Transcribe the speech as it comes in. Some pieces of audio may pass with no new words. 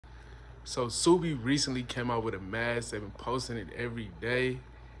So Ksubi recently came out with a mask. They've been posting it every day,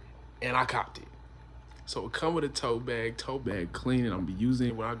 and I copped it. So it come with a tote bag clean, and I'm gonna be using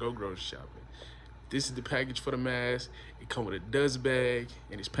it when I go grocery shopping. This is the package for the mask. It come with a dust bag,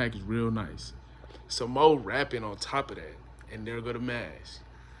 and it's packaged real nice. Some more wrapping on top of that, and there go the mask.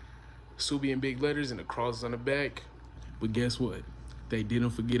 Ksubi in big letters and the crosses on the back. But guess what? They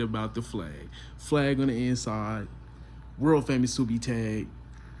didn't forget about the flag. Flag on the inside, world famous Ksubi tag.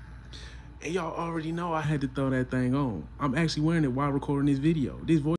 And y'all already know I had to throw that thing on. I'm actually wearing it while recording this video. This voice